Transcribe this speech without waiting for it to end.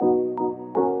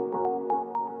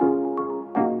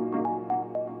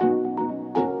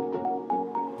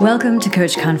Welcome to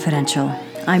Coach Confidential.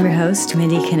 I'm your host,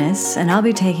 Mindy Kinnis, and I'll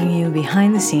be taking you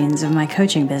behind the scenes of my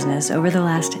coaching business over the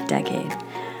last decade.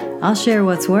 I'll share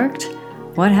what's worked,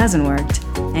 what hasn't worked,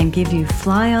 and give you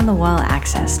fly-on-the-wall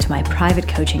access to my private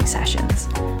coaching sessions.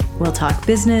 We'll talk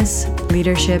business,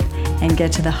 leadership, and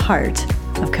get to the heart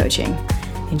of coaching.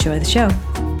 Enjoy the show.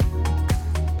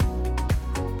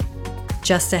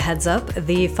 Just a heads up,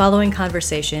 the following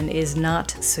conversation is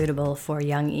not suitable for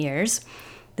young ears.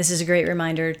 This is a great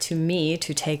reminder to me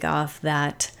to take off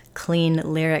that clean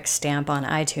lyric stamp on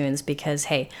iTunes because,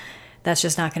 hey, that's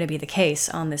just not going to be the case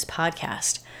on this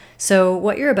podcast. So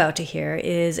what you're about to hear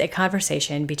is a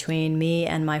conversation between me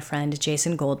and my friend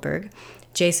Jason Goldberg.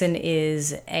 Jason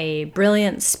is a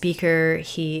brilliant speaker.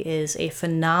 He is a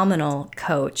phenomenal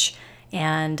coach.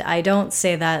 And I don't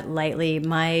say that lightly.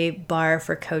 My bar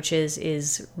for coaches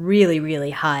is really,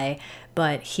 really high,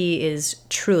 but he is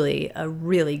truly a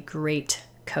really great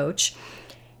coach,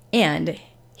 and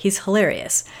he's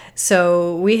hilarious.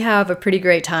 So we have a pretty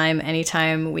great time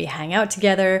anytime we hang out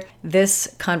together.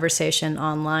 This conversation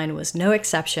online was no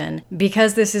exception.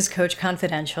 Because this is Coach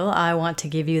Confidential, I want to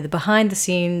give you the behind the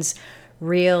scenes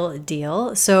real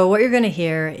deal. So what you're going to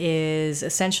hear is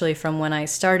essentially from when I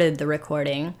started the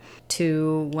recording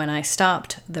to when I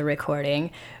stopped the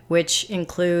recording, which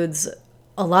includes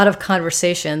a lot of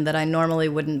conversation that I normally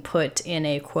wouldn't put in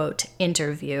a quote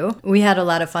interview. We had a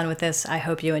lot of fun with this. I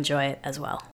hope you enjoy it as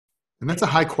well. And that's a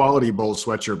high quality Bold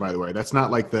sweatshirt, by the way. That's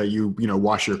not like the you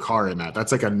wash your car in that.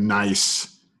 That's like a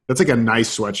nice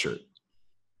sweatshirt.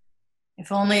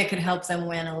 If only it could help them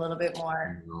win a little bit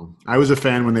more. I was a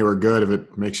fan when they were good, if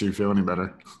it makes you feel any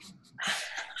better.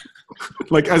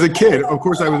 Like as a kid, of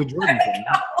course I was a Jordan fan.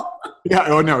 Yeah.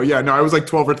 Oh, no. Yeah. No, I was like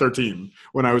 12 or 13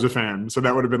 when I was a fan. So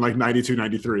that would have been like 92,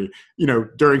 93,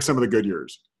 during some of the good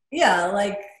years. Yeah.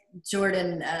 Like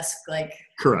Jordan-esque, like.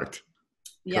 Correct.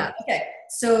 Yeah. Correct. Okay.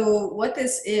 So what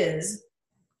this is,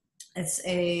 it's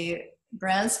a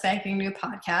brand spanking new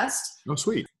podcast. Oh,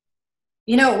 sweet.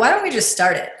 Why don't we just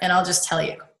start it and I'll just tell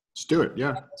you. Let's do it.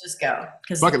 Yeah. We'll just go.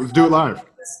 Fuck it. Let's do it live.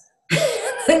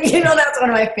 That's one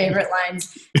of my favorite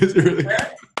lines. Is it really?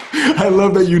 I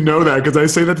love that you know that because I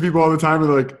say that to people all the time and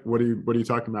they're like, what are you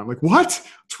talking about? I'm like, what?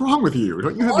 What's wrong with you?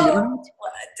 Don't you have the internet?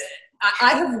 I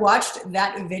have watched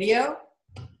that video.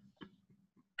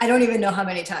 I don't even know how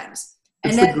many times.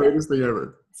 It's the greatest thing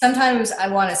ever. Sometimes I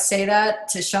want to say that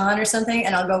to Sean or something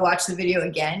and I'll go watch the video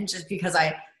again just because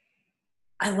I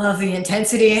love the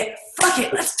intensity. Fuck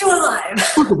it, let's do it live.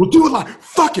 Fuck it, we'll do it live.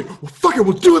 Fuck it,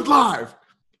 we'll do it live.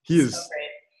 He is so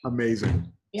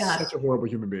amazing. Yeah. Such a horrible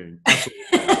human being.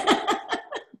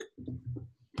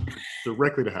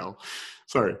 Directly to hell.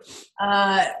 Sorry.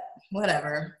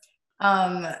 Whatever.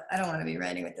 I don't want to be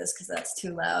writing with this because that's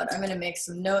too loud. I'm going to make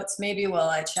some notes maybe while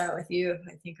I chat with you if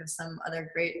I think of some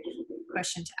other great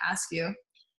question to ask you.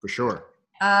 For sure.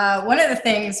 One of the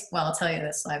things, well, I'll tell you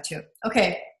this live too.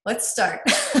 Okay, let's start.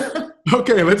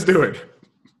 Okay, let's do it.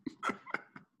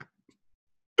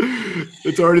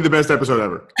 It's already the best episode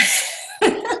ever.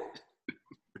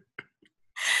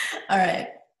 All right.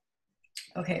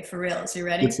 Okay, for real. So you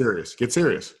ready? Get serious.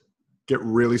 Get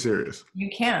really serious. You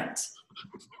can't.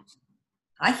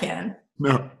 I can.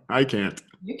 No, I can't.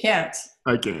 You can't.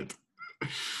 I can't.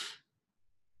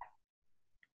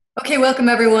 Okay, welcome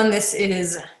everyone. This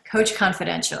is Coach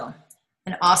Confidential,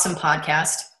 an awesome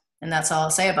podcast, and that's all I'll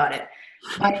say about it.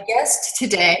 My guest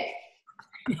today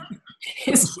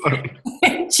is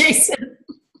Jason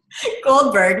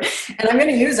Goldberg, and I'm going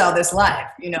to use all this live.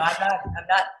 I'm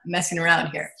not messing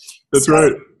around here. That's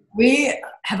right. We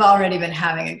have already been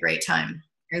having a great time,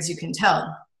 as you can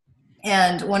tell.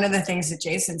 And one of the things that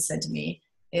Jason said to me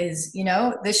is,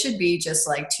 this should be just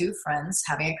like two friends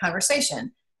having a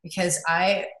conversation because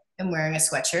I am wearing a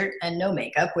sweatshirt and no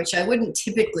makeup, which I wouldn't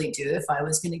typically do if I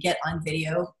was going to get on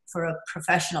video for a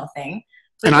professional thing.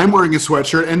 But and I'm wearing a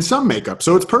sweatshirt and some makeup,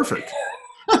 so it's perfect.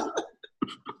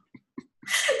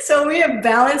 So we have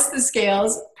balanced the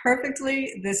scales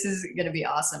perfectly. This is going to be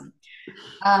awesome.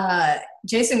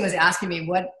 Jason was asking me,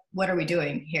 what are we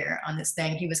doing here on this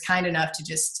thing? He was kind enough to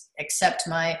just accept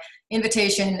my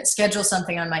invitation, schedule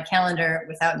something on my calendar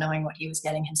without knowing what he was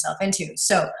getting himself into.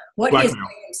 So what he is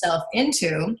getting himself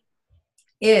into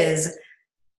is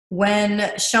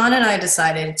when Sean and I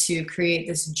decided to create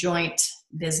this joint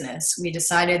business, we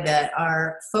decided that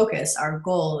our focus, our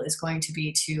goal is going to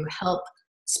be to help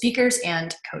speakers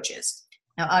and coaches.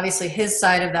 Now, obviously, his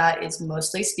side of that is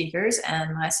mostly speakers,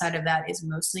 and my side of that is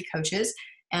mostly coaches.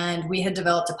 And we had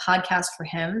developed a podcast for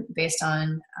him based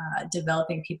on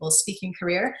developing people's speaking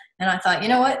career. And I thought, you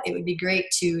know what? It would be great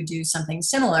to do something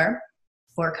similar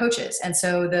for coaches. And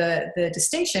so the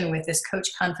distinction with this Coach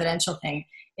Confidential thing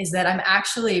is that I'm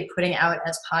actually putting out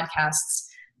as podcasts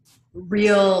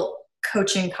real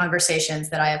coaching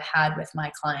conversations that I have had with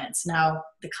my clients. Now,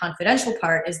 the confidential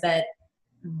part is that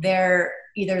either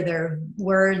their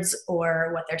words or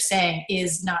what they're saying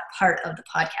is not part of the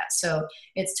podcast. So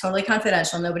it's totally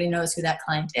confidential. Nobody knows who that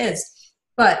client is.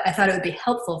 But I thought it would be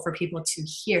helpful for people to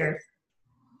hear,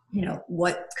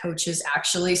 what coaches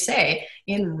actually say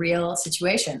in real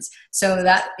situations. So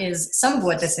that is some of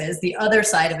what this is. The other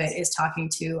side of it is talking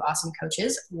to awesome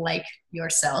coaches like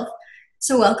yourself.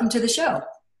 So welcome to the show.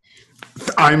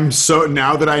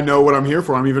 Now that I know what I'm here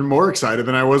for, I'm even more excited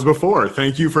than I was before.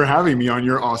 Thank you for having me on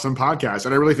your awesome podcast.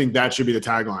 And I really think that should be the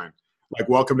tagline. Like,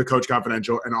 welcome to Coach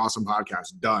Confidential, an awesome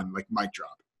podcast. Done. Like, mic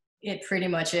drop. It pretty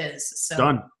much is. So.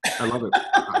 Done. I love it.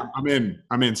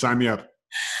 I'm in. Sign me up.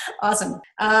 Awesome.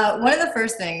 One of the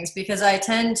first things, because I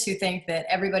tend to think that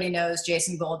everybody knows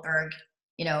Jason Goldberg,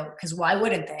 because why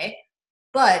wouldn't they?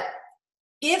 But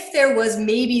if there was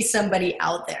maybe somebody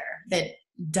out there that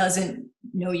doesn't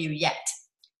know you yet,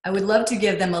 I would love to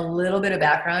give them a little bit of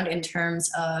background in terms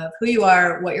of who you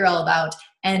are, what you're all about,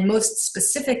 and most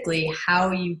specifically,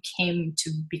 how you came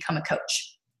to become a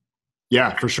coach.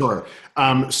 Yeah, for sure.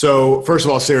 So first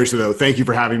of all, seriously though, thank you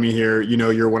for having me here.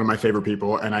 You're one of my favorite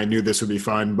people, and I knew this would be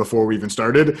fun before we even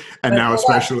started. And now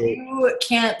especially, you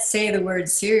can't say the word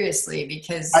seriously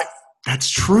because that's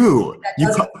true. That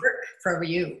doesn't work for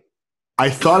you. I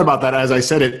thought about that as I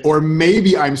said it, or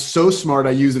maybe I'm so smart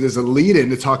I use it as a lead-in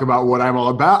to talk about what I'm all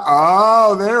about.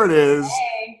 Oh, there it is.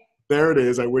 Hey. There it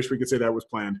is. I wish we could say that was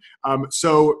planned.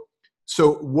 So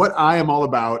what I am all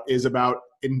about is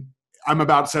I'm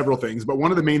about several things, but one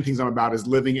of the main things I'm about is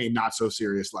living a not so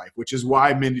serious life, which is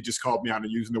why Mindy just called me out on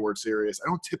using the word serious. I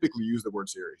don't typically use the word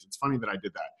serious. It's funny that I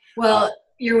did that. Well,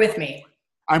 you're with me.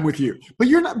 I'm with you, but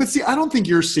you're not, but see, I don't think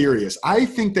you're serious. I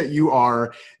think that you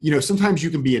are, sometimes you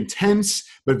can be intense,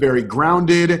 but very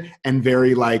grounded and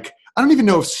very I don't even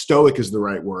know if stoic is the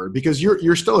right word, because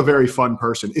you're still a very fun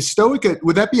person. Is stoic,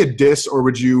 would that be a diss, or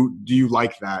do you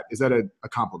like that? Is that a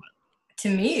compliment? To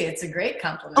me, it's a great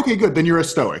compliment. Okay, good. Then you're a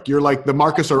stoic. You're like the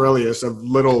Marcus Aurelius of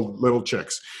little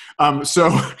chicks.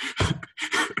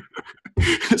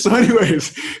 So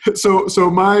anyways, so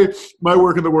my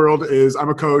work in the world is I'm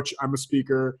a coach. I'm a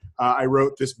speaker. I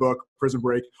wrote this book, Prison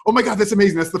Break. Oh my God, that's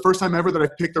amazing. That's the first time ever that I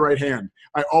picked the right hand.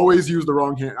 I always use the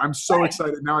wrong hand. I'm so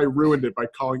excited. Now I ruined it by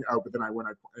calling out, but then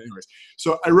anyways.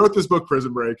 So I wrote this book,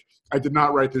 Prison Break. I did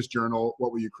not write this journal,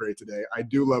 What Will You Create Today? I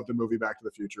do love the movie Back to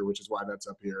the Future, which is why that's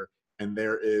up here. And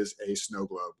there is a snow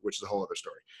globe, which is a whole other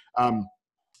story.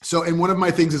 And one of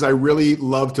my things is I really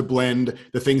love to blend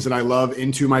the things that I love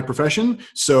into my profession.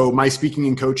 So my speaking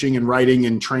and coaching and writing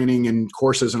and training and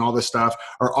courses and all this stuff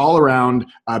are all around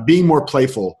being more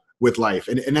playful with life.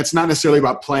 And that's not necessarily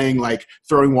about playing like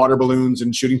throwing water balloons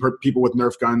and shooting people with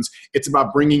Nerf guns. It's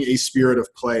about bringing a spirit of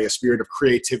play, a spirit of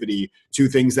creativity to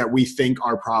things that we think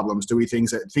are problems, to things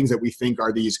that we think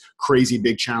are these crazy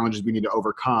big challenges we need to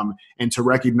overcome, and to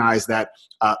recognize that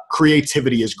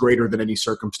creativity is greater than any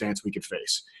circumstance we could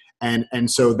face.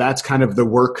 And so that's kind of the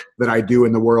work that I do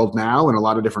in the world now in a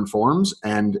lot of different forms,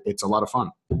 and it's a lot of fun.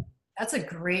 That's a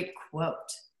great quote.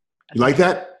 You like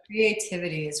that?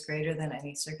 Creativity is greater than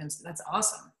any circumstance. That's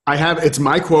awesome. It's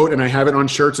my quote, and I have it on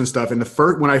shirts and stuff. And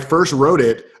when I first wrote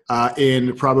it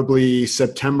in probably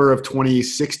September of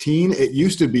 2016, it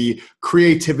used to be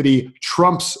creativity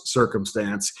trumps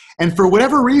circumstance. And for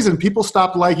whatever reason, people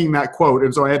stopped liking that quote.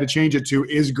 And so I had to change it to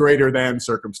is greater than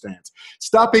circumstance.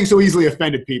 Stop being so easily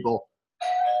offended, people.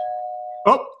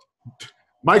 Oh,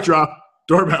 mic drop,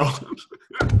 doorbell.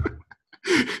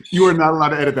 You are not allowed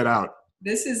to edit that out.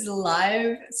 This is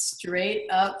live, straight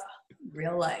up,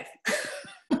 real life.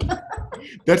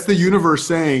 That's the universe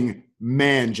saying,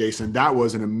 man, Jason, that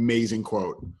was an amazing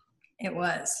quote. It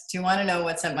was. Do you want to know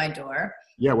what's at my door?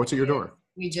 Yeah, what's at your door?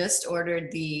 We just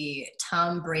ordered the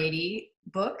Tom Brady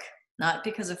book, not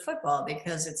because of football,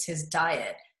 because it's his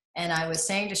diet. And I was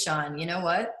saying to Sean, you know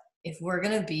what? If we're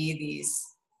going to be these,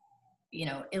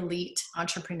 elite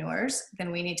entrepreneurs,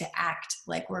 then we need to act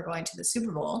like we're going to the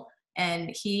Super Bowl.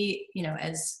 And he,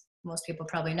 as most people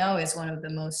probably know, is one of the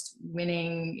most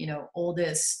winning,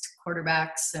 oldest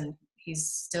quarterbacks, and he's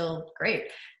still great,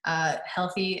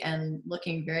 healthy and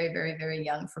looking very, very, very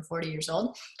young for 40 years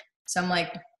old. So I'm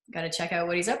like, got to check out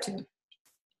what he's up to.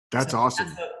 That's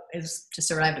awesome. It's just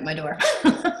arrived at my door.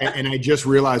 and I just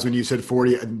realized when you said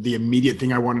 40, the immediate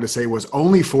thing I wanted to say was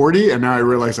only 40. And now I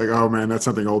realize oh man, that's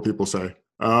something old people say.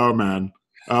 Oh man,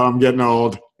 I'm getting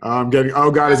old.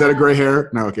 Oh God, is that a gray hair?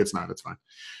 No, okay, it's not. It's fine.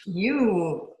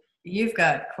 You've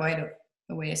got quite a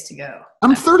a ways to go.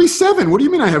 I'm 37. What do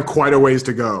you mean I have quite a ways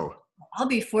to go? I'll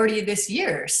be 40 this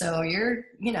year. So you're,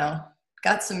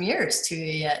 got some years to you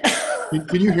yet.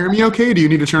 Can you hear me okay? Do you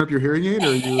need to turn up your hearing aid, or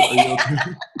are you okay?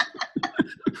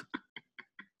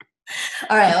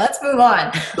 All right, let's move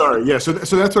on. Sorry. Yeah. So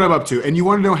that's what I'm up to. And you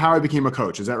want to know how I became a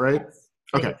coach. Is that right?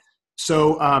 Okay.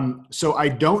 So I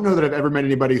don't know that I've ever met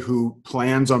anybody who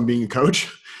plans on being a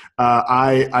coach.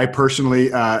 I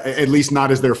personally, at least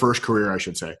not as their first career, I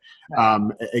should say,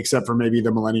 except for maybe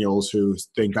the millennials who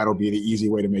think that'll be the easy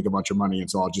way to make a bunch of money. And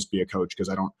so I'll just be a coach because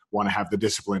I don't want to have the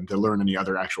discipline to learn any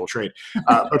other actual trade.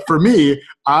 But for me,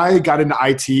 I got into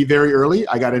IT very early.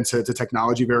 I got into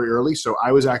technology very early. So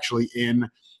I was actually in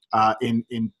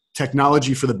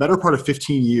technology for the better part of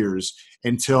 15 years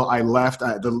until I left.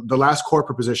 The last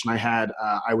corporate position I had,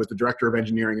 I was the director of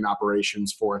engineering and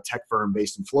operations for a tech firm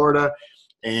based in Florida.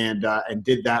 And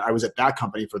did that. I was at that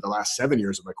company for the last 7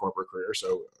 years of my corporate career,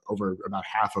 so over about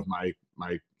half of my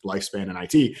lifespan in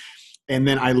IT. And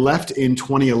then I left in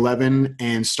 2011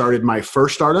 and started my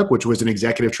first startup, which was an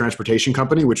executive transportation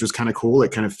company, which was kind of cool.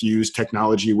 It kind of fused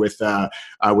technology with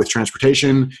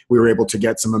transportation. We were able to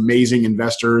get some amazing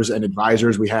investors and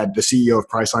advisors. We had the CEO of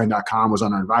Priceline.com was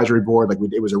on our advisory board.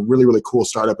 It was a really, really cool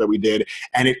startup that we did,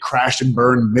 and it crashed and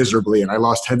burned miserably, and I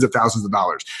lost tens of thousands of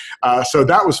dollars. So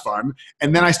that was fun.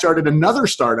 And then I started another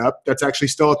startup that's actually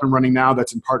still up and running now,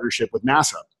 that's in partnership with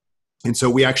NASA. And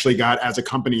so we actually got, as a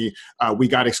company, we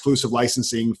got exclusive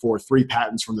licensing for 3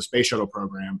 patents from the Space Shuttle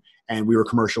program, and we were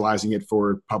commercializing it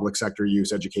for public sector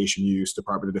use, education use,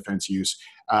 Department of Defense use.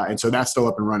 And so that's still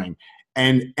up and running.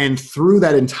 And through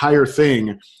that entire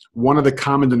thing, one of the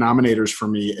common denominators for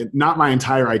me, not my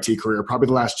entire IT career, probably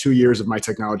the last 2 years of my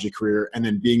technology career, and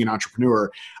then being an entrepreneur,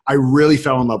 I really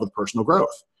fell in love with personal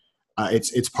growth.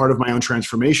 It's part of my own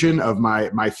transformation, of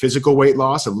my physical weight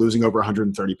loss, of losing over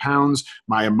 130 pounds,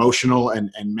 my emotional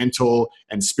and mental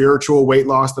and spiritual weight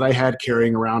loss that I had,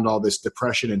 carrying around all this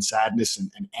depression and sadness and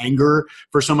anger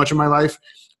for so much of my life.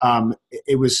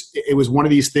 It was one of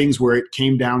these things where it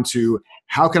came down to,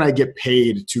 how can I get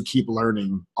paid to keep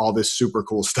learning all this super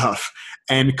cool stuff?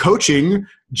 And coaching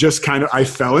just I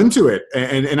fell into it.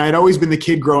 And I'd always been the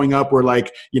kid growing up where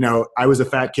I was a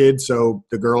fat kid, so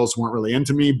the girls weren't really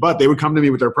into me, but they would come to me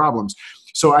with their problems.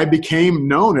 So I became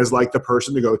known as the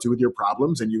person to go to with your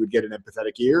problems, and you would get an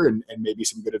empathetic ear and maybe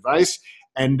some good advice.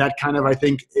 And that I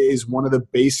think is one of the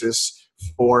basis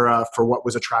for what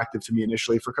was attractive to me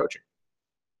initially for coaching.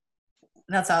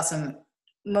 That's awesome.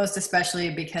 Most especially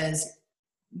because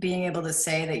being able to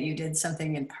say that you did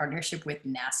something in partnership with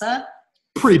NASA.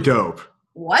 Pretty dope.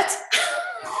 What?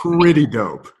 Pretty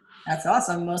dope. That's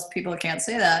awesome. Most people can't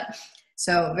say that.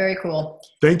 So very cool.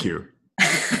 Thank you.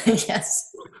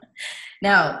 Yes.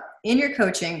 Now, in your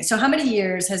coaching, so how many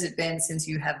years has it been since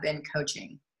you have been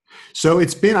coaching? So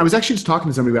I was actually just talking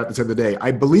to somebody about this the other day.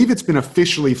 I believe it's been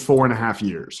officially 4.5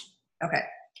 years. Okay.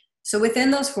 So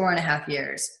within those 4.5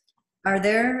 years, are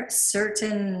there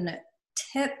certain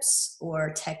tips or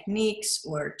techniques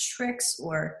or tricks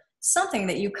or something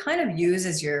that you kind of use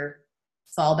as your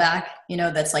fallback,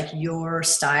 that's your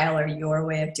style or your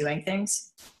way of doing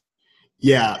things?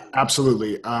 Yeah,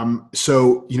 absolutely.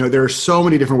 So, there are so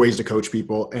many different ways to coach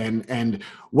people. And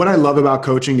what I love about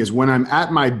coaching is when I'm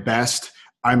at my best,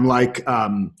 I'm like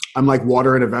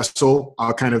water in a vessel.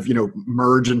 I'll kind of,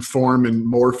 merge and form and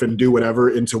morph and do whatever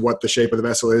into what the shape of the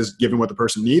vessel is, given what the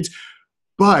person needs.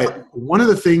 But one of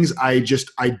the things I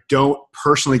don't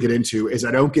personally get into is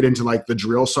I don't get into the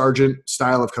drill sergeant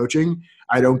style of coaching.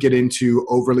 I don't get into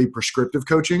overly prescriptive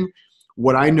coaching.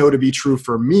 What I know to be true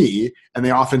for me, and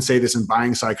they often say this in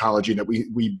buying psychology, that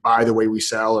we buy the way we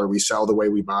sell, or we sell the way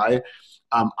we buy.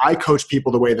 I coach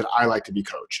people the way that I like to be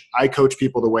coached. I coach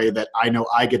people the way that I know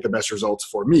I get the best results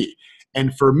for me.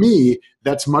 And for me,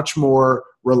 that's much more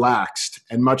relaxed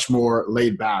and much more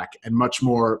laid back and much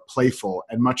more playful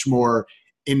and much more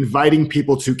inviting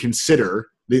people to consider.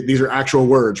 These are actual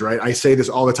words, right? I say this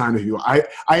all the time to people. I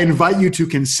invite you to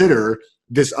consider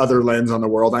this other lens on the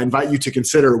world. I invite you to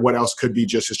consider what else could be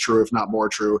just as true, if not more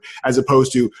true, as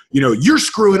opposed to, you're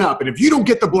screwing up, and if you don't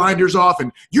get the blinders off,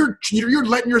 and you're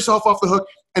letting yourself off the hook,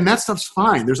 and that stuff's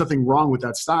fine. There's nothing wrong with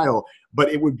that style, but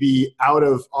it would be out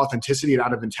of authenticity and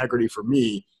out of integrity for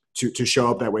me to show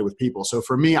up that way with people. So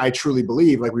for me, I truly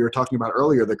believe, like we were talking about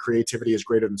earlier, the creativity is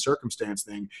greater than circumstance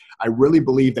thing. I really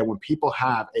believe that when people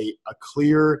have a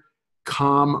clear,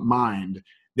 calm mind,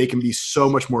 they can be so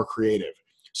much more creative.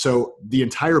 So the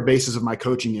entire basis of my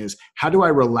coaching is, how do I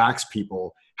relax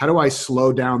people? How do I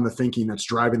slow down the thinking that's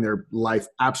driving their life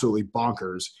absolutely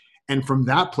bonkers? And from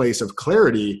that place of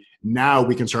clarity, now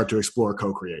we can start to explore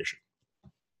co-creation.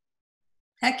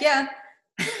 Heck yeah.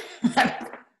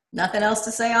 Nothing else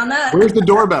to say on that. Where's the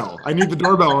doorbell? I need the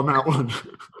doorbell on that one.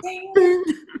 Ding. Bing.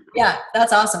 Yeah,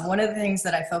 that's awesome. One of the things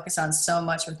that I focus on so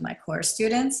much with my core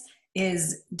students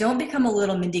is don't become a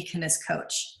little Mindy Kinnis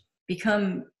coach.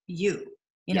 Become you,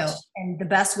 know, and the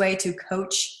best way to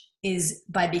coach is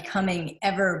by becoming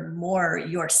ever more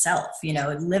yourself,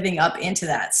 living up into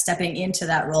that, stepping into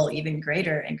that role even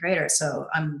greater and greater. So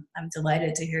I'm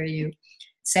delighted to hear you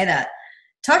say that.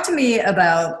 Talk to me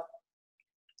about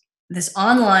this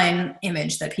online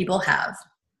image that people have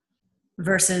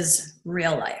versus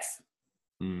real life.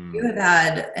 You have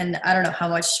had, and I don't know how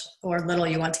much or little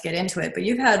you want to get into it, but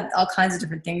you've had all kinds of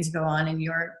different things go on in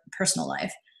your personal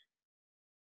life.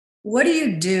 What do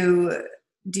you do?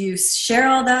 Do you share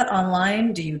all that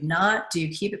online? Do you not? Do you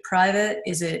keep it private?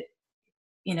 Is it,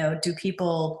 do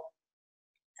people,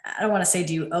 I don't want to say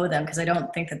do you owe them, because I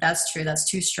don't think that that's true. That's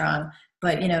too strong.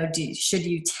 But, should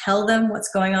you tell them what's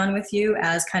going on with you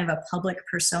as kind of a public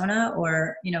persona,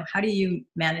 or, how do you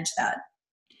manage that?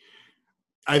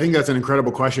 I think that's an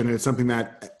incredible question. And it's something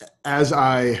that as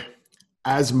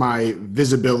my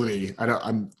visibility,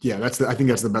 I think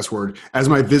that's the best word. As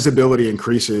my visibility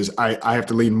increases, I have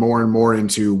to lean more and more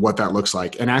into what that looks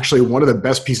like. And actually, one of the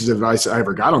best pieces of advice I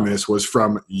ever got on this was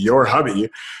from your hubby,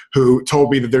 who told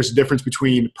me that there's a difference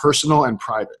between personal and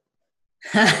private.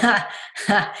 Yeah.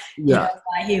 You know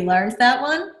why he learned that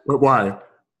one? But why?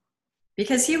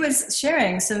 Because he was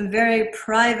sharing some very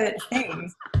private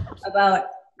things about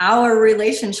our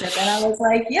relationship. And I was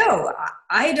like,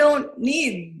 I don't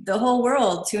need the whole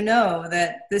world to know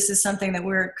that this is something that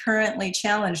we're currently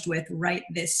challenged with right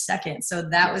this second. So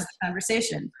that was the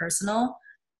conversation, personal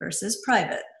versus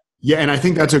private. Yeah. And I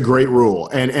think that's a great rule.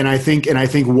 And I think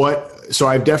so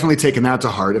I've definitely taken that to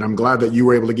heart, and I'm glad that you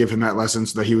were able to give him that lesson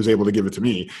so that he was able to give it to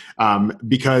me.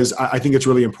 Because I think it's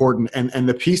really important. And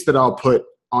the piece that I'll put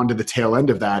onto the tail end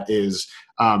of that is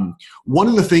one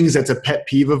of the things that's a pet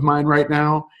peeve of mine right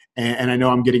now, and I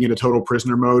know I'm getting into total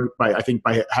prisoner mode by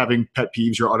having pet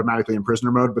peeves, you're automatically in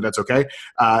prisoner mode, but that's okay.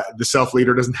 The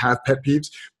self-leader doesn't have pet peeves.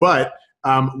 But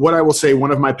what I will say, one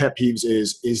of my pet peeves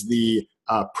is the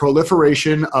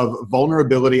proliferation of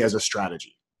vulnerability as a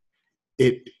strategy.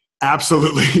 It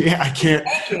absolutely, I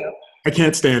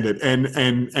can't stand it.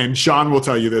 And Sean will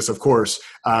tell you this, of course,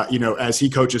 as he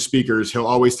coaches speakers, he'll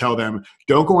always tell them,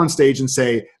 don't go on stage and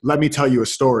say, let me tell you a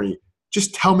story.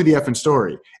 Just tell me the effing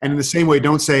story. And in the same way,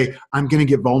 don't say, I'm going to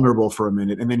get vulnerable for a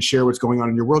minute and then share what's going on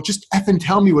in your world. Just effing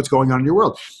tell me what's going on in your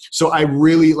world. So I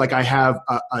really, I have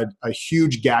a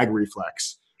huge gag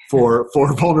reflex for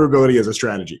vulnerability as a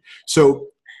strategy. So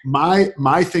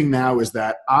my thing now is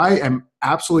that I am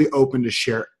absolutely open to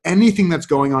share anything that's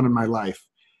going on in my life,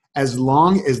 as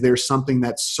long as there's something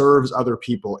that serves other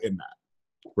people in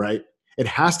that, right? It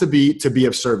has to be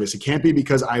of service. It can't be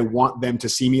because I want them to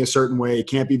see me a certain way. It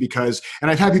can't be because,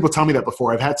 and I've had people tell me that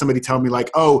before. I've had somebody tell me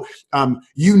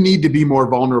you need to be more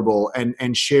vulnerable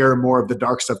and share more of the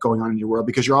dark stuff going on in your world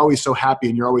because you're always so happy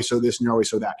and you're always so this and you're always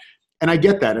so that. And I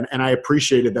get that. And I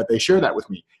appreciated that they share that with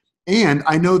me. And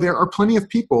I know there are plenty of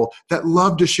people that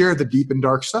love to share the deep and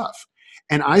dark stuff.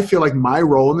 And I feel like my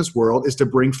role in this world is to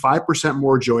bring 5%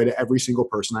 more joy to every single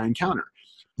person I encounter.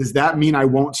 Does that mean I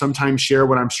won't sometimes share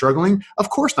when I'm struggling? Of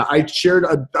course not. I shared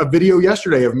a video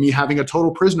yesterday of me having a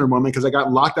total prisoner moment because I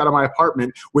got locked out of my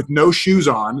apartment with no shoes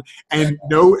on and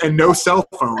no cell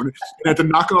phone, and I had to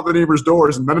knock on all the neighbors'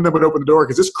 doors, and none of them would open the door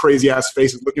because this crazy ass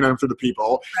face is looking at them through the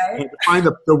people. Right. And to find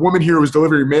the woman here who was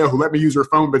delivering mail who let me use her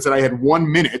phone but said I had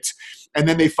 1 minute. And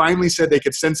then they finally said they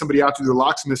could send somebody out to do the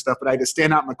locks and this stuff, but I had to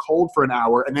stand out in the cold for an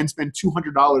hour and then spend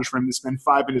 $200 for him to spend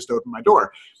 5 minutes to open my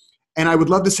door. And I would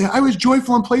love to say I was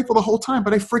joyful and playful the whole time,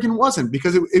 but I friggin' wasn't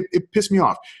because it pissed me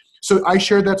off. So I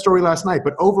shared that story last night.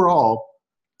 But overall,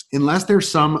 unless there's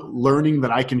some learning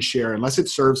that I can share, unless it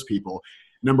serves people,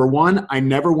 number one, I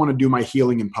never want to do my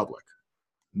healing in public.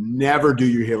 Never do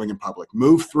your healing in public.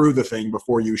 Move through the thing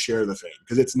before you share the thing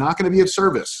because it's not going to be of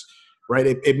service.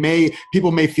 Right?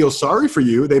 People may feel sorry for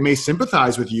you. They may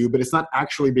sympathize with you, but it's not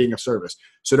actually being of service.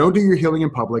 So don't do your healing in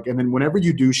public. And then whenever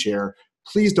you do share,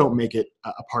 please don't make it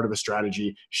a part of a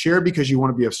strategy. Share because you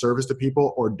want to be of service to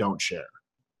people, or don't share.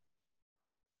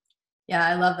 Yeah,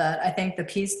 I love that. I think the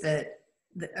piece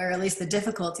or at least the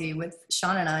difficulty with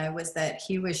Sean and I was that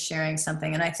he was sharing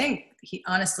something. And I think he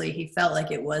felt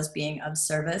like it was being of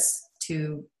service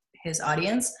to his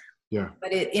audience. Yeah.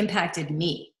 But it impacted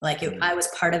me. I was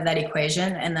part of that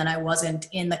equation, and then I wasn't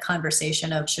in the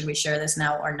conversation of should we share this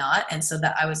now or not. And so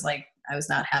that I was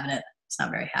not having it. It's not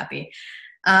very happy.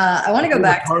 I want to go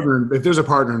back. If there's a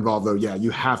partner involved, though, yeah, you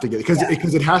have to get it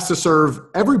because it has to serve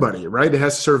everybody, right? It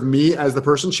has to serve me as the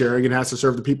person sharing. It has to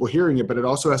serve the people hearing it, but it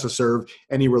also has to serve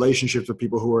any relationships with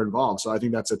people who are involved. So I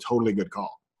think that's a totally good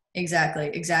call.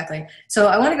 Exactly. So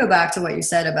I want to go back to what you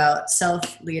said about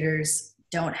self-leaders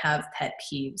don't have pet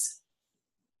peeves.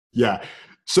 Yeah.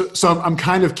 So I'm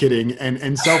kind of kidding,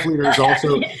 and self-leaders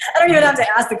also. I don't even have to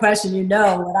ask the question,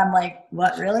 but I'm like,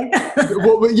 what, really?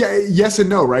 Well, yeah, yes and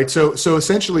no, right? So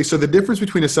essentially, the difference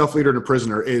between a self-leader and a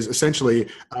prisoner is essentially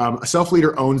a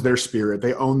self-leader owns their spirit,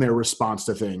 they own their response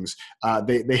to things,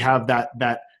 they have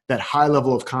that high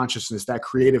level of consciousness, that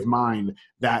creative mind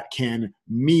that can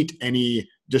meet any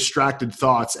distracted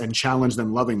thoughts and challenge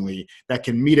them lovingly, that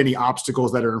can meet any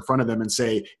obstacles that are in front of them and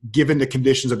say, given the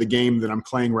conditions of the game that I'm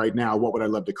playing right now, what would I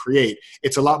love to create?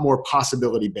 It's a lot more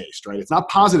possibility based, right? It's not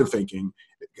positive thinking.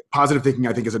 Positive thinking,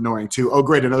 I think, is annoying too. Oh,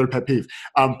 great, another pet peeve.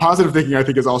 Positive thinking, I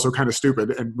think, is also kind of stupid,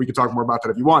 and we can talk more about that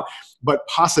if you want. But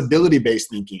possibility based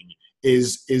thinking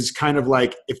is kind of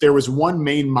like, if there was one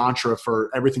main mantra for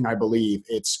everything I believe,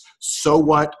 it's so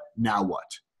what, now what,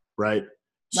 right?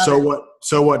 So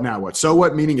what, now what? So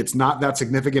what, meaning it's not that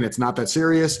significant, it's not that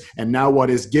serious. And now what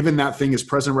is, given that thing is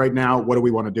present right now, what do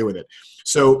we want to do with it?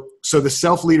 So the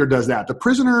self-leader does that. The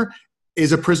prisoner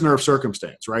is a prisoner of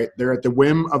circumstance, right? They're at the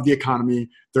whim of the economy.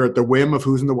 They're at the whim of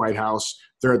who's in the White House.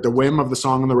 They're at the whim of the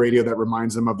song on the radio that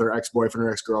reminds them of their ex-boyfriend or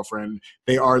ex-girlfriend.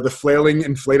 They are the flailing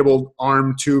inflatable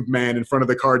arm tube man in front of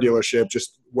the car dealership.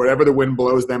 Just wherever the wind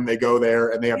blows them, they go there,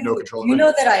 and they have no control. You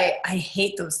know that I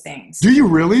hate those things. Do you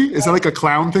really? Is that like a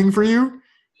clown thing for you?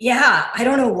 Yeah, I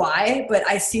don't know why, but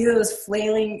I see those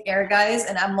flailing air guys,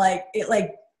 and I'm like,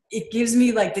 it gives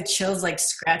me like the chills, like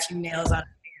scratching nails on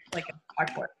like a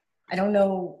chalkboard. I don't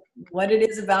know what it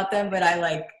is about them, but I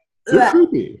like. They're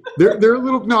creepy. They're a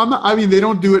little. No, I'm not. I mean, they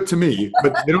don't do it to me,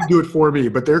 but they don't do it for me.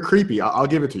 But they're creepy. I'll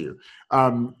give it to you.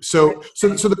 So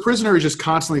the prisoner is just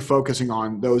constantly focusing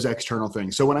on those external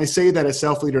things. So when I say that a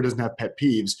self-leader doesn't have pet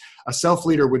peeves, a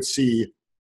self-leader would see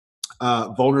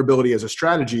vulnerability as a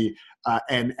strategy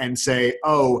and say,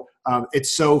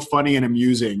 it's so funny and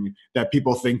amusing that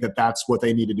people think that that's what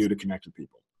they need to do to connect with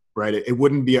people. Right. It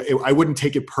wouldn't be, I wouldn't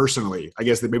take it personally. I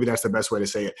guess that maybe that's the best way to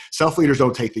say it. Self-leaders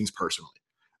don't take things personally.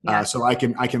 Yeah. So I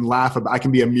can laugh about, I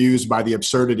can be amused by the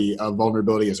absurdity of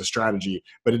vulnerability as a strategy,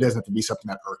 but it doesn't have to be something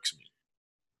that irks me.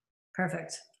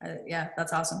 Perfect. Yeah,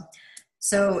 that's awesome.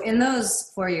 So in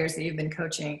those 4 years that you've been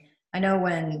coaching, I know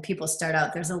when people start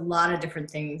out, there's a lot of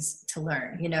different things to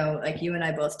learn. Like you and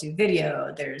I both do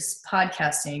video, there's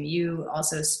podcasting, you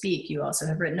also speak, you also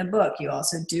have written a book, you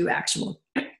also do actual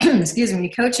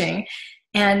coaching,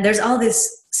 and there's all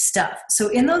this stuff. So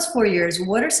in those 4 years,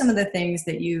 what are some of the things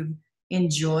that you've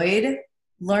enjoyed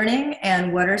learning,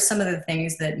 and what are some of the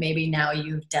things that maybe now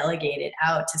you've delegated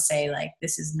out to say, like,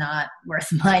 this is not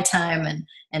worth my time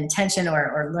and attention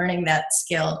or learning that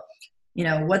skill?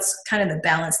 What's kind of the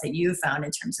balance that you've found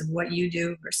in terms of what you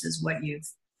do versus what you've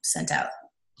sent out?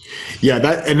 Yeah,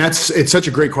 it's such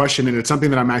a great question. And it's something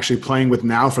that I'm actually playing with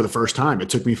now for the first time. It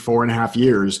took me 4.5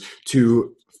 years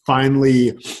to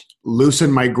finally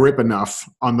loosen my grip enough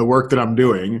on the work that I'm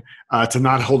doing to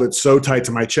not hold it so tight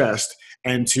to my chest,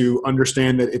 and to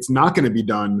understand that it's not going to be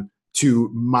done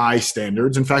to my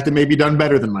standards. In fact, it may be done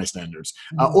better than my standards,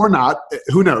 or not.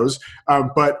 Who knows?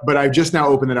 But I've just now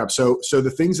opened it up. So the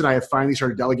things that I have finally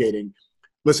started delegating.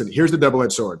 Listen, here's the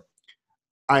double-edged sword.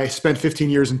 I spent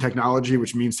 15 years in technology,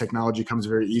 which means technology comes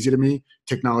very easy to me.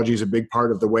 Technology is a big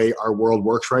part of the way our world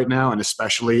works right now, and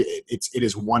especially it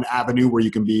is one avenue where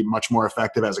you can be much more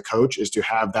effective as a coach, is to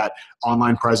have that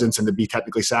online presence and to be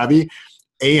technically savvy.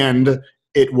 And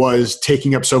it was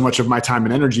taking up so much of my time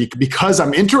and energy because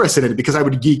I'm interested in it, because I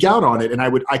would geek out on it and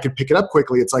I could pick it up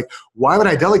quickly. It's like, why would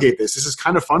I delegate this? This is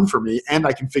kind of fun for me, and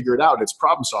I can figure it out. It's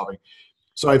problem solving.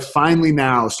 So I finally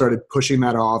now started pushing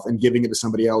that off and giving it to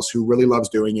somebody else who really loves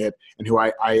doing it and who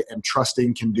I am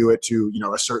trusting can do it to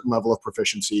a certain level of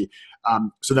proficiency.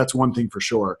 So that's one thing for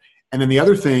sure. And then the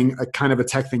other thing, a kind of a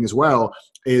tech thing as well,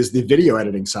 is the video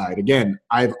editing side. Again,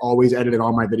 I've always edited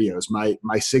all my videos.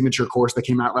 My signature course that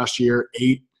came out last year,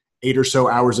 eight or so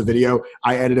hours of video,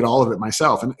 I edited all of it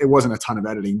myself. And it wasn't a ton of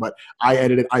editing, but I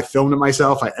edited, I filmed it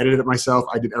myself, I edited it myself,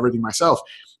 I did everything myself.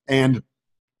 And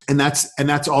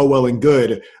that's all well and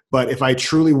good. But if I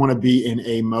truly want to be in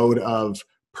a mode of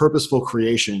purposeful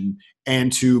creation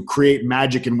and to create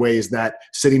magic in ways that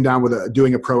sitting down with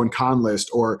doing a pro and con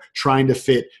list, or trying to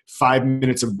fit 5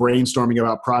 minutes of brainstorming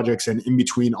about projects and in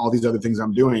between all these other things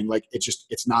I'm doing, like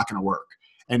it's not going to work.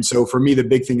 And so for me, the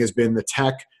big thing has been the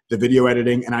tech, the video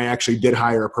editing, and I actually did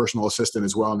hire a personal assistant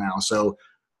as well now. So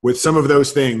with some of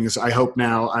those things, I hope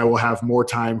now I will have more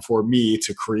time for me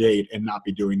to create and not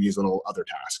be doing these little other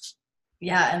tasks.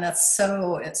 Yeah, and it's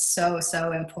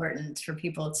so important for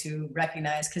people to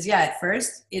recognize, because at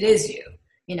first it is you.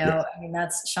 I mean,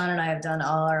 that's Sean and I have done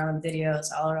all our own videos,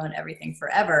 all our own everything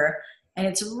forever. And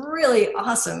it's really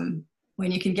awesome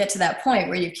when you can get to that point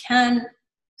where you can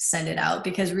send it out,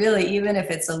 because really, even if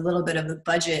it's a little bit of the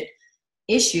budget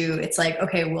issue, it's like,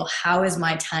 okay, well, how is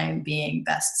my time being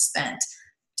best spent?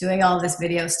 Doing all this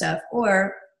video stuff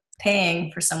or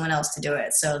paying for someone else to do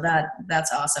it. So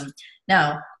that's awesome.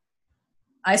 Now,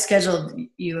 I scheduled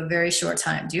you a very short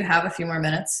time. Do you have a few more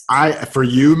minutes? For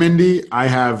you, Mindy, I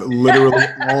have literally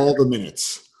all the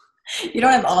minutes. You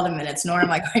don't have all the minutes, nor am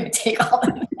I going to take all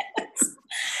the minutes.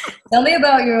 Tell me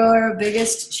about your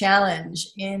biggest challenge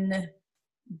in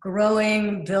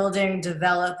growing, building,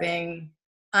 developing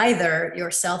either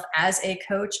yourself as a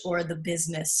coach or the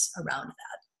business around that.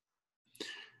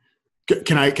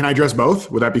 Can I address both?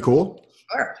 Would that be cool?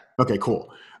 Sure. Okay,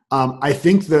 cool. I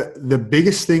think the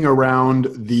biggest thing around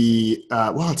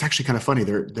it's actually kind of funny.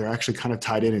 They're actually kind of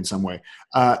tied in some way.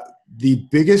 The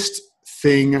biggest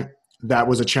thing that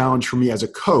was a challenge for me as a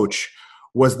coach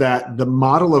was that the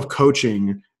model of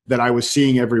coaching that I was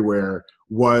seeing everywhere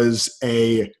was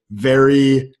a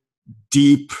very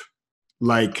deep,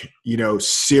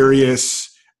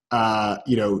 serious,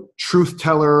 truth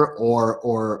teller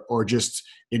or just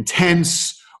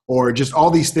intense, or just all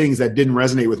these things that didn't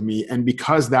resonate with me. And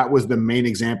because that was the main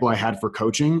example I had for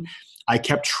coaching, I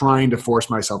kept trying to force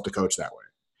myself to coach that way.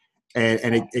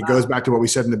 And it goes back to what we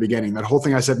said in the beginning. That whole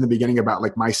thing I said in the beginning about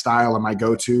my style and my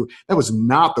go-to, that was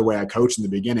not the way I coached in the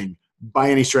beginning by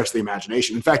any stretch of the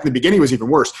imagination. In fact, in the beginning it was even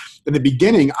worse. In the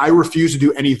beginning, I refused to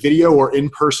do any video or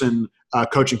in-person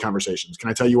coaching conversations. Can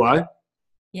I tell you why?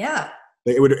 Yeah.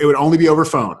 It would only be over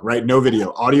phone, right? No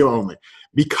video, audio only.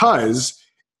 Because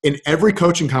in every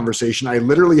coaching conversation, I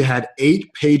literally had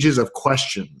 8 pages of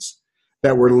questions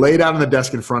that were laid out on the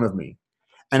desk in front of me.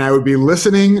 And I would be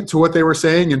listening to what they were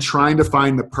saying and trying to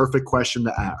find the perfect question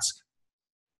to ask.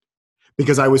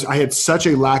 Because I had such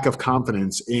a lack of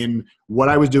confidence in what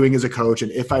I was doing as a coach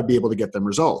and if I'd be able to get them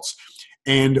results.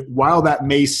 And while that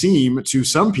may seem to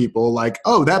some people like,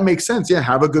 oh, that makes sense. Yeah,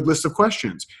 have a good list of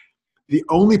questions. The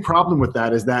only problem with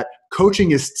that is that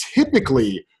coaching is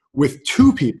typically with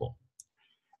 2 people.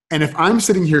 And if I'm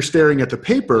sitting here staring at the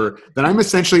paper, then I'm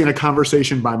essentially in a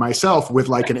conversation by myself with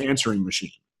an answering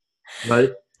machine, right?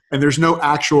 And there's no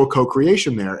actual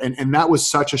co-creation there. And that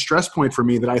was such a stress point for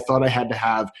me that I thought I had to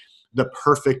have the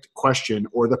perfect question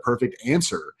or the perfect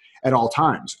answer at all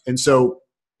times. And so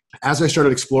as I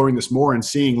started exploring this more and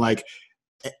seeing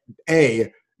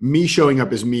me showing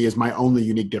up as me is my only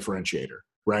unique differentiator,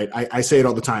 right? I say it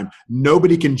all the time.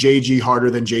 Nobody can JG harder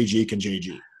than JG can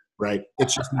JG. Right?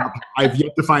 It's just not, I've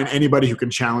yet to find anybody who can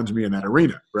challenge me in that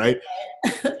arena. Right.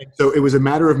 So it was a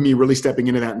matter of me really stepping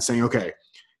into that and saying, okay,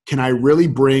 can I really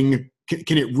can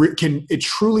it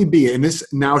truly be, and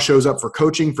this now shows up for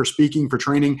coaching, for speaking, for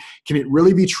training, can it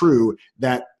really be true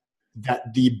that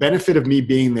the benefit of me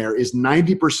being there is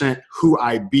 90% who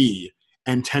I be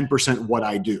and 10% what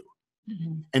I do?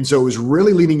 Mm-hmm. And so it was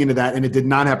really leaning into that, and it did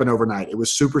not happen overnight. It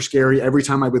was super scary. Every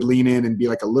time I would lean in and be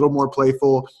a little more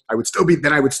playful, I would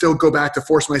still go back to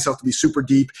force myself to be super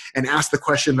deep and ask the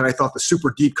question that I thought the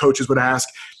super deep coaches would ask.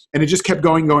 And it just kept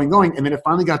going. And then it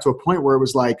finally got to a point where it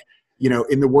was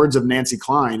in the words of Nancy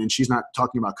Klein, and she's not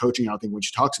talking about coaching, I don't think, when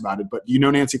she talks about it, but do you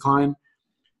know Nancy Klein?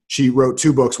 She wrote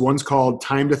 2 books. One's called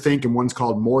Time to Think and one's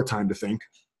called More Time to Think.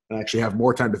 I actually have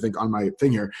More Time to Think on my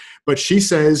thing here. But she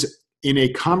says, in a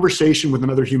conversation with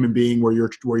another human being where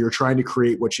you're trying to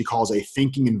create what she calls a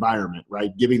thinking environment, right?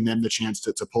 Giving them the chance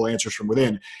to pull answers from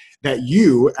within, that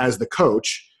you as the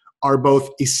coach are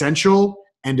both essential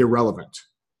and irrelevant.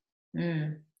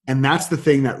 Mm. And that's the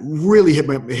thing that really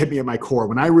hit me at my core.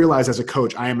 When I realized as a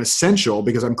coach, I am essential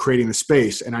because I'm creating the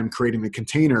space and I'm creating the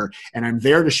container and I'm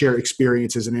there to share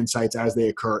experiences and insights as they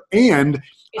occur. And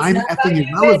I'm effing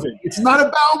irrelevant. It's not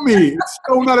about me. It's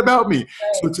so not about me. Right.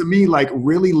 So to me,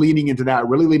 really leaning into that,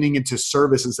 really leaning into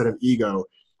service instead of ego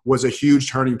was a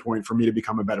huge turning point for me to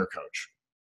become a better coach.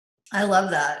 I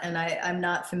love that. And I'm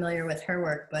not familiar with her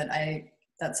work, but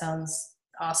that sounds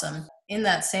awesome. In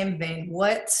that same vein,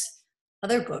 what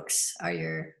other books are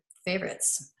your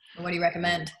favorites? What do you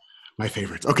recommend? My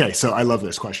favorites. Okay, so I love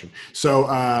this question.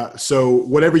 So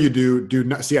whatever you do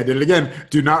not see. I did it again.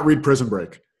 Do not read Prison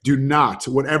Break. Do not.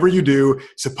 Whatever you do,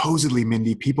 supposedly,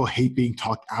 Mindy, people hate being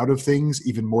talked out of things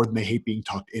even more than they hate being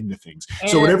talked into things.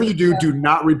 So And whatever you do, do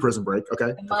not read Prison Break,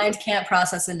 okay? the mind can't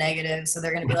process the negative, so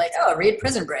they're going to be like, "Oh, read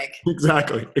Prison Break."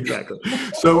 Exactly.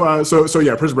 So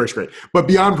yeah, Prison Break's great. But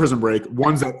beyond Prison Break,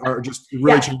 ones that are just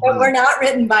really Yeah, but we're not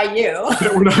written by you.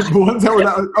 ones that were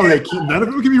not. Oh, none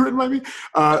of them can be written by me.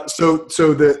 So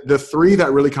the three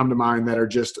that really come to mind that are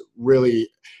just really.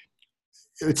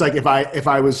 It's like if I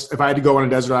had to go on a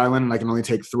desert island and I can only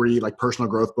take three like personal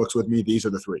growth books with me, these are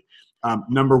the three.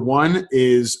 Number one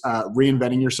is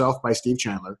Reinventing Yourself by Steve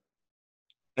Chandler.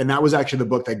 And that was actually the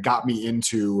book that got me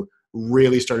into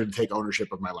really started to take ownership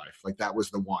of my life. Like that was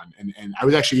the one. And I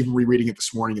was actually even rereading it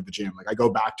this morning at the gym. Like I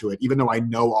go back to it, even though I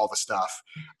know all the stuff,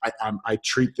 I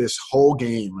treat this whole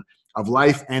game of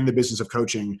life and the business of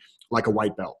coaching like a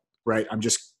white belt, right? I'm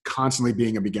just constantly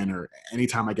being a beginner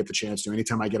anytime I get the chance to,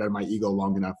 anytime I get out of my ego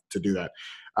long enough to do that.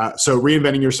 So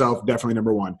Reinventing Yourself, definitely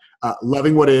number one.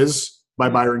 Loving What Is by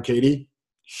Byron Katie,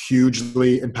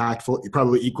 hugely impactful,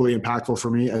 probably equally impactful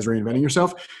for me as Reinventing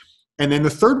Yourself. And then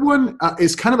the third one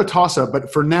is kind of a toss-up,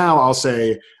 but for now I'll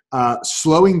say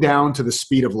Slowing Down to the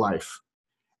Speed of Life.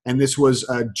 And this was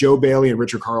Joe Bailey and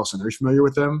Richard Carlson. Are you familiar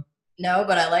with them? No,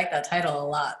 but I like that title a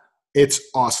lot. It's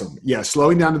awesome. Yeah,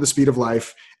 Slowing Down to the Speed of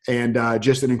Life, and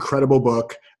just an incredible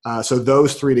book. So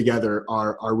those three together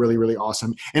are really, really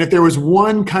awesome. And if there was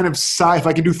one kind of if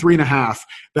I could do 3.5,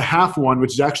 the half one,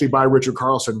 which is actually by Richard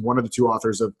Carlson, one of the two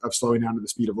authors of Slowing Down to the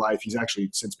Speed of Life. He's actually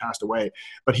since passed away.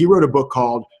 But he wrote a book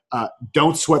called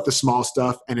Don't Sweat the Small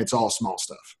Stuff, and It's All Small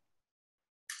Stuff.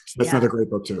 So that's another great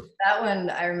book too. That one,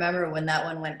 I remember when that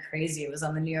one went crazy. It was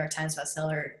on the New York Times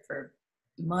bestseller for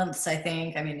months, I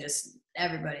think. I mean, just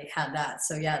everybody had that.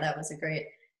 So yeah, that was a great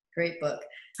book.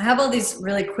 I have all these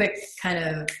really quick kind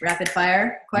of rapid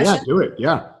fire questions. Yeah, do it.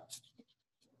 Yeah.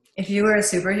 If you were a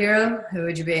superhero, who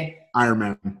would you be? Iron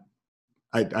Man.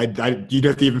 You'd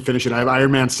have to even finish it. I have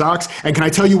Iron Man socks. And can I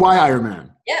tell you why Iron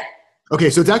Man? Yeah. Okay,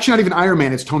 so it's actually not even Iron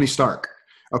Man, it's Tony Stark.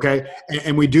 Okay,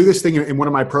 and we do this thing in one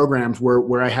of my programs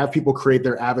where I have people create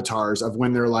their avatars of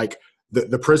when they're like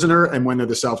the prisoner and when they're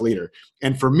the self-leader.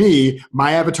 And for me,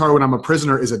 my avatar when I'm a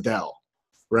prisoner is Adele,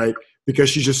 right?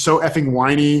 Because she's just so effing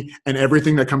whiny and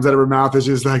everything that comes out of her mouth is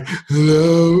just like,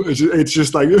 hello. It's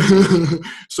just like,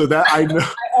 so that I know.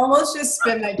 I almost just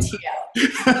spit my tea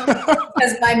out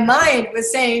because my mind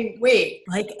was saying, wait,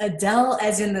 like Adele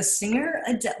as in the singer?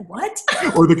 Adele, what?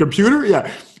 Or the computer?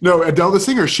 Yeah. No, Adele the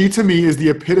singer. She to me is the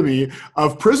epitome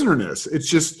of prisonerness. It's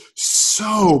just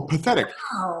so pathetic.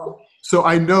 Wow. So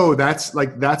I know that's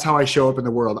how I show up in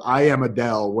the world. I am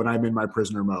Adele when I'm in my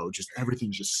prisoner mode. Just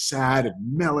everything's just sad and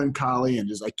melancholy and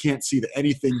just I can't see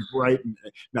anything bright and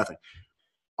nothing.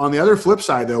 On the other flip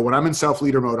side, though, when I'm in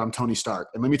self-leader mode, I'm Tony Stark.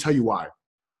 And let me tell you why.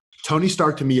 Tony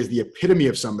Stark to me is the epitome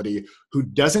of somebody who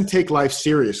doesn't take life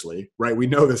seriously, right? We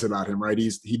know this about him, right?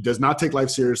 He does not take life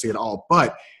seriously at all.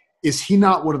 But is he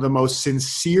not one of the most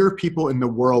sincere people in the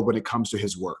world when it comes to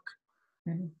his work?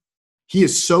 Mm-hmm. He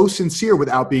is so sincere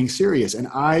without being serious. And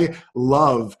I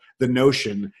love the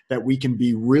notion that we can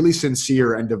be really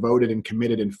sincere and devoted and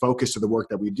committed and focused to the work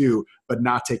that we do, but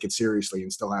not take it seriously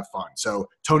and still have fun. So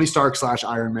Tony Stark /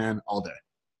 Iron Man all day.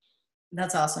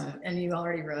 That's awesome. And you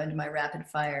already ruined my rapid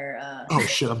fire. Oh,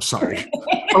 shit. I'm sorry.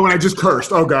 Oh, and I just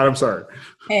cursed. Oh, God, I'm sorry.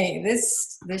 Hey,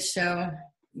 this show,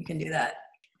 you can do that.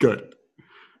 Good.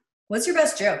 What's your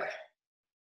best joke?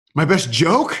 My best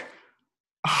joke?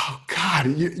 Oh, God,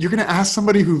 you're going to ask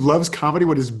somebody who loves comedy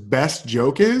what his best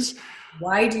joke is?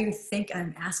 Why do you think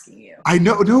I'm asking you? I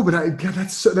know, no, but God,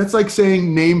 that's like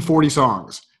saying name 40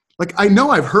 songs. Like, I know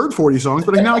I've heard 40 songs,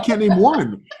 but now I can't name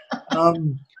one.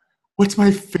 What's my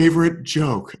favorite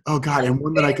joke? Oh, God, and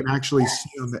one that I can actually see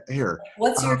on the air.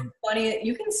 What's your funny?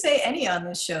 You can say any on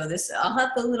this show. I'll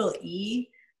have the little E,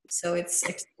 so it's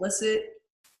explicit.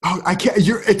 Oh, I can't.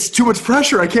 It's too much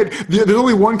pressure. I can't. There's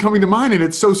only one coming to mind, and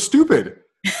it's so stupid.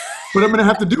 But I'm going to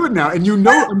have to do it now. And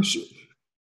I'm sure.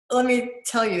 Let me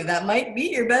tell you, that might be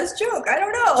your best joke. I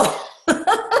don't know.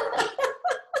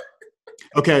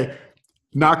 Okay.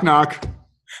 Knock, knock.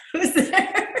 Who's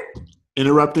there?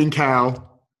 Interrupting cow.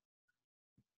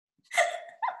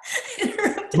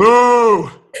 Moo!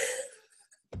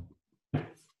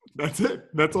 That's it.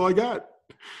 That's all I got.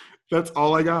 That's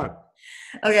all I got.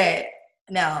 Okay.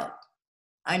 Now,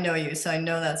 I know you, so I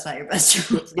know that's not your best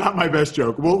joke. It's not my best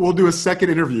joke. We'll do a second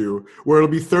interview where it'll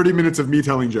be 30 minutes of me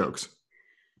telling jokes.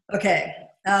 Okay.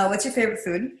 What's your favorite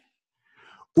food?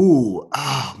 Ooh,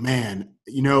 oh man.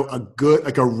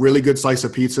 A really good slice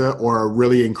of pizza or a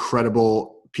really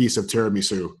incredible piece of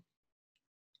tiramisu.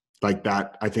 Like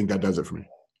that, I think that does it for me.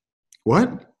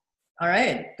 What? All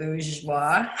right,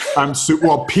 bourgeois.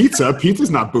 Well, pizza's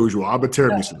not bourgeois, but No,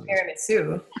 tiramisu is.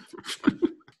 tiramisu.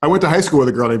 I went to high school with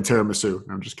a girl named Tiramisu.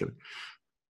 No, I'm just kidding.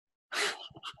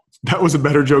 That was a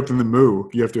better joke than the moo,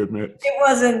 you have to admit. It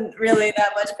wasn't really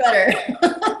that much better.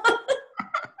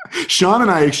 Sean and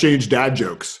I exchange dad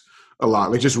jokes a lot.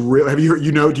 Like just real. Have you heard,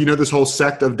 do you know this whole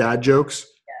sect of dad jokes?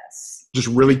 Yes. Just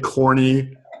really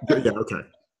corny. Yeah. Okay.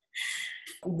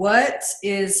 What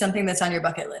is something that's on your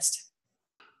bucket list?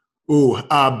 Ooh,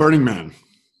 Burning Man.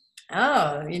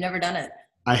 Oh, you never done it.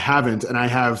 I haven't, and I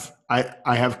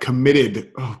have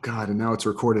committed. Oh God, and now it's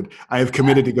recorded. I have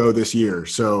committed to go this year.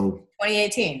 So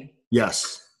 2018.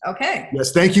 yes. Okay.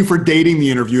 Yes. Thank you for dating the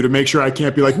interview to make sure I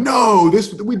can't be like, no,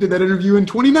 we did that interview in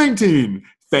 2019.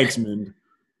 Thanks, Mind.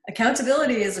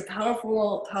 Accountability is a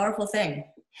powerful, powerful thing.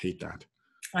 Hate that.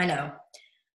 I know.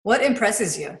 What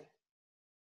impresses you?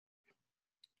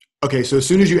 Okay, so as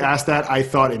soon as you asked that, I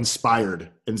thought inspired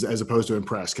as opposed to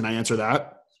impressed. Can I answer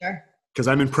that? Sure. Because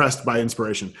I'm impressed by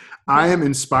inspiration. I am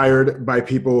inspired by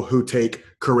people who take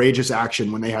courageous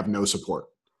action when they have no support.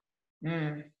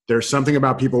 There's something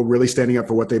about people really standing up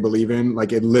for what they believe in.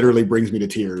 Like it literally brings me to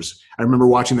tears. I remember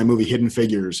watching that movie Hidden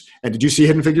Figures. And did you see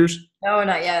Hidden Figures? No,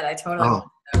 not yet. I totally. Oh.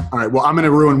 All right. Well, I'm going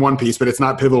to ruin one piece, but it's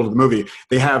not pivotal to the movie.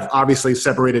 They have obviously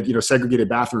separated, segregated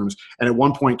bathrooms. And at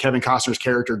one point, Kevin Costner's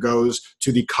character goes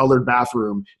to the colored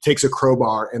bathroom, takes a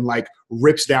crowbar and like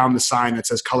rips down the sign that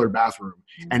says colored bathroom.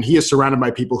 And he is surrounded by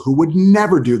people who would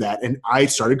never do that. And I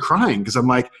started crying because I'm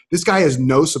like, this guy has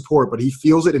no support, but he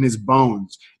feels it in his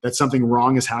bones that something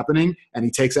wrong is happening. And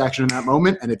he takes action in that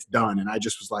moment and it's done. And I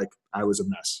just was like, I was a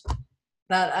mess.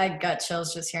 That I got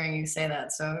chills just hearing you say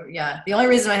that. So yeah, the only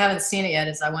reason I haven't seen it yet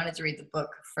is I wanted to read the book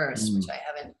first, which I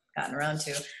haven't gotten around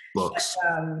to. Books.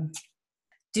 But,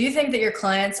 do you think that your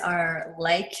clients are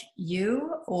like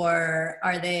you, or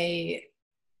are they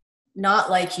not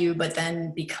like you, but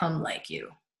then become like you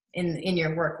in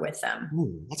your work with them?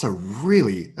 Ooh, that's a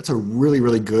really,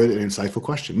 really good and insightful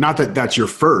question. Not that that's your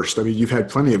first. I mean, you've had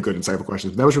plenty of good, insightful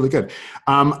questions. But that was really good.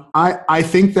 I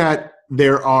think that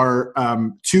there are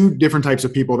two different types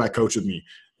of people that coach with me.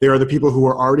 There are the people who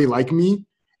are already like me,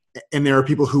 and there are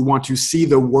people who want to see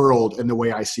the world in the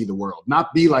way I see the world.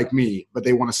 Not be like me, but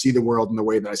they want to see the world in the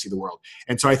way that I see the world.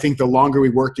 And so I think the longer we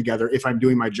work together, if I'm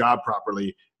doing my job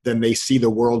properly, then they see the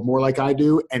world more like I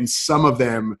do. And some of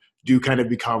them do kind of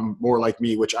become more like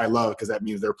me, which I love because that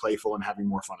means they're playful and having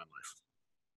more fun in life.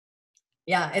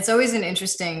 Yeah, it's always an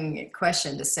interesting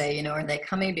question to say, are they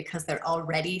coming because they're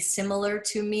already similar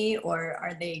to me, or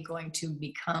are they going to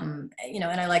become, and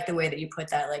I like the way that you put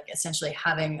that, like essentially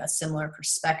having a similar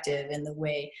perspective in the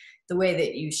way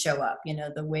that you show up,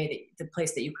 the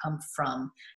place that you come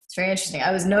from. It's very interesting.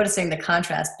 I was noticing the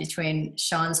contrast between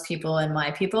Sean's people and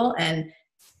my people. And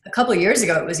a couple of years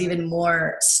ago, it was even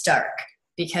more stark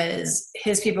because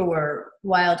his people were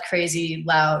wild, crazy,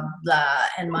 loud, blah,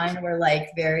 and mine were like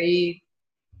very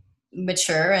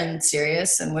mature and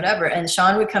serious and whatever. And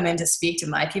Sean would come in to speak to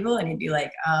my people and he'd be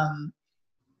like,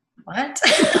 what?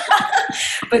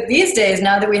 But these days,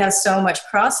 now that we have so much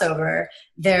crossover,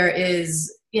 there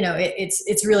is,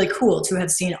 it's really cool to have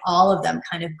seen all of them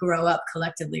kind of grow up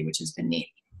collectively, which has been neat.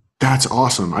 That's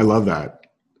awesome. I love that.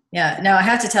 Yeah. Now I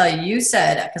have to tell you, you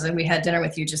said, because we had dinner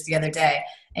with you just the other day,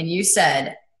 and you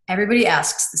said, everybody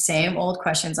asks the same old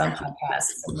questions on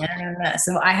podcasts.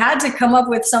 So I had to come up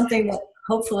with something that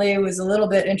hopefully was a little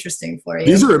bit interesting for you.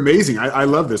 These are amazing. I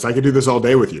love this. I could do this all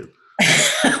day with you.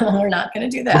 Well, we're not going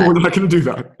to do that. We're not going to do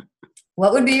that.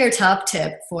 What would be your top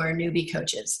tip for newbie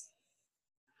coaches?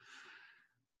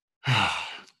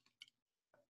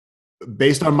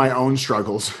 Based on my own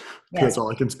struggles, that's all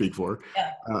I can speak for,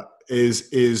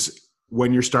 is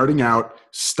when you're starting out,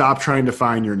 stop trying to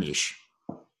find your niche.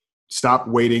 Stop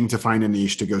waiting to find a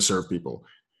niche to go serve people.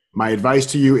 My advice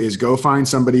to you is go find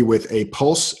somebody with a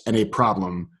pulse and a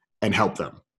problem and help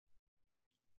them.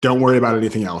 Don't worry about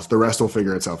anything else. The rest will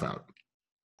figure itself out.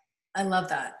 I love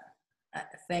that.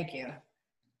 Thank you.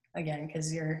 Again,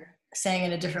 because you're saying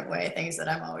in a different way things that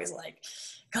I'm always like,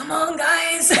 come on,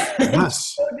 guys.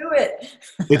 Yes. Go do it.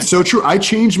 It's so true. I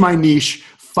changed my niche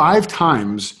 5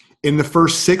 times in the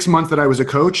first 6 months that I was a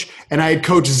coach, and I had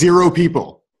coached 0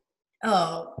 people.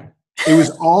 Oh. It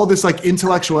was all this like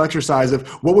intellectual exercise of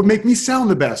what would make me sound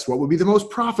the best, what would be the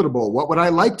most profitable, what would I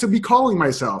like to be calling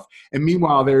myself. And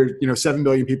meanwhile, there are 7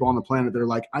 billion people on the planet. They're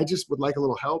like, I just would like a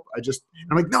little help.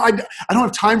 I'm like, no, I don't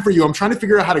have time for you. I'm trying to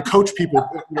figure out how to coach people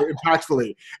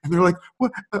impactfully. And they're like,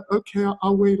 what? Okay,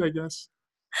 I'll wait, I guess.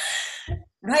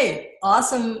 Right.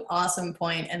 Awesome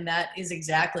point. And that is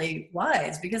exactly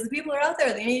wise, because the people are out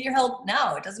there. They need your help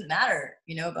now. It doesn't matter,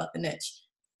 about the niche.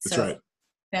 That's right.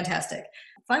 Fantastic.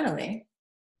 finally,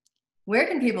 where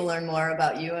can people learn more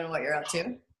about you and what you're up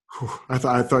to? I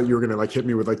thought you were gonna hit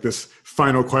me with this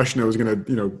final question that was gonna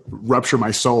rupture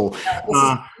my soul. This is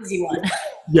an easy one.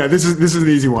 Yeah, this is an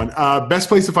easy one. Best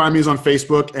place to find me is on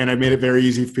Facebook, and I made it very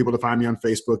easy for people to find me on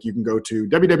Facebook. You can go to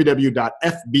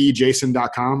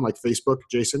www.fbjason.com, like Facebook,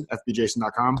 Jason,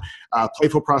 fbjason.com.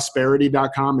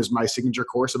 Playfulprosperity.com is my signature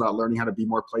course about learning how to be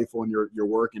more playful in your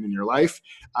work and in your life.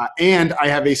 And I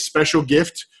have a special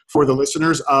gift for the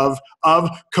listeners of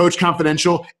Coach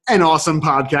Confidential, an awesome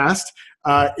podcast.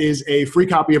 Is a free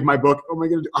copy of my book. Oh my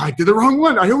God, I did the wrong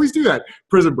one. I always do that.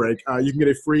 Prison Break. You can get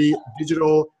a free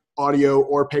digital, audio,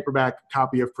 or paperback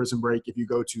copy of Prison Break if you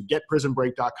go to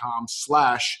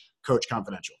getprisonbreak.com/Coach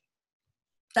Confidential.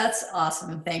 That's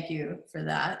awesome. Thank you for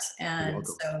that. And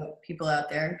so people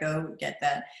out there, go get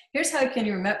that. Here's how you can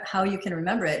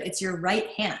remember it. It's your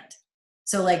right hand.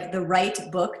 So like the right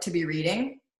book to be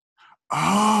reading.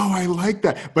 Oh, I like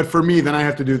that. But for me, then I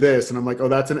have to do this. And I'm like, oh,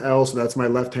 that's an L. So that's my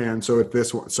left hand. So it's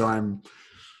this one. So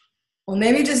well,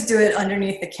 maybe just do it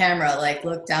underneath the camera. Like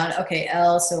look down. Okay,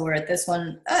 L. So we're at this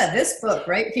one. This book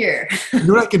right here. You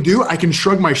know what I can do? I can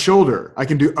shrug my shoulder. I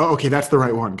can do, oh, okay, that's the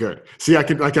right one. Good. See, I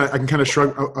can kind of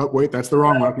shrug. Oh, wait, that's the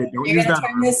wrong one. Okay, don't use that. You're going to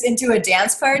turn this into a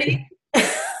dance party?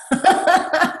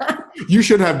 You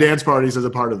should have dance parties as a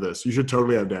part of this. You should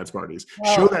totally have dance parties.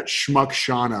 Well, show that schmuck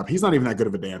Sean up. He's not even that good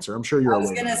of a dancer. I'm sure you're. I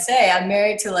was going to say, I'm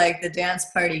married to the dance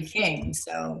party king.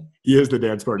 So he is the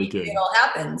dance party king. It'll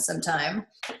happen sometime.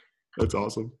 That's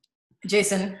awesome.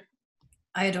 Jason,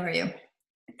 I adore you.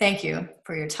 Thank you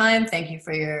for your time. Thank you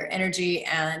for your energy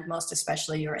and most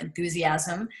especially your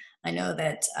enthusiasm. I know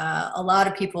that a lot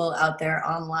of people out there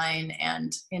online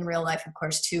and in real life, of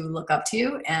course, too, look up to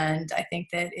you. And I think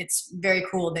that it's very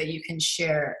cool that you can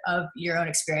share of your own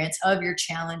experience, of your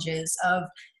challenges, of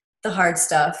the hard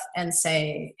stuff and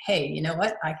say, hey, you know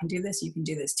what? I can do this. You can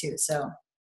do this too. So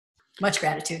much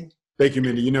gratitude. Thank you,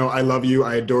 Mindy. I love you.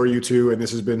 I adore you too. And this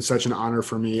has been such an honor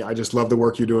for me. I just love the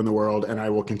work you do in the world. And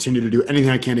I will continue to do anything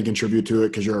I can to contribute to it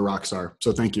because you're a rock star.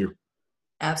 So thank you.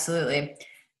 Absolutely.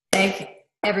 Thank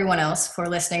everyone else for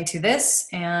listening to this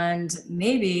and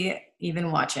maybe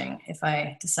even watching if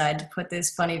I decide to put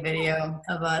this funny video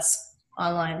of us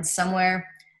online somewhere.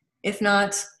 If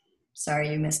not,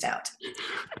 sorry you missed out.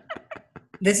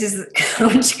 This is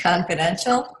Coach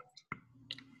Confidential,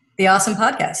 the awesome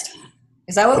podcast.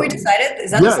 Is that what we decided? Is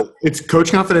that it's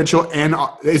Coach Confidential and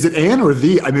is it an or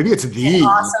the? Maybe it's the.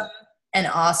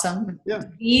 Awesome. Yeah.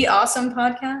 The awesome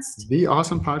podcast. The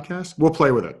awesome podcast. We'll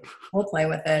play with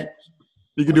it.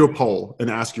 You can do a poll and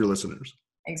ask your listeners.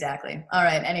 Exactly. All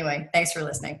right. Anyway, thanks for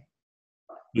listening.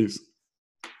 Peace.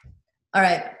 All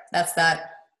right. That's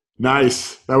that.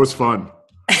 Nice. That was fun.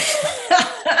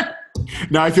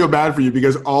 Now I feel bad for you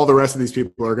because all the rest of these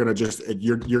people are going to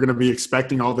you're going to be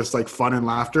expecting all this fun and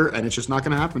laughter and it's just not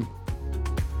going to happen.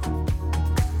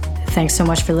 Thanks so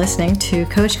much for listening to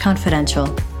Coach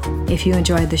Confidential. If you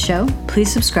enjoyed the show, please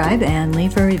subscribe and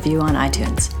leave a review on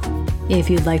iTunes. If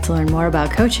you'd like to learn more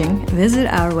about coaching, visit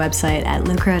our website at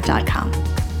lucra.com.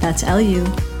 That's lucra.com.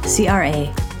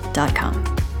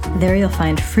 There you'll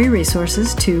find free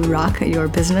resources to rock your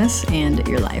business and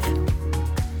your life.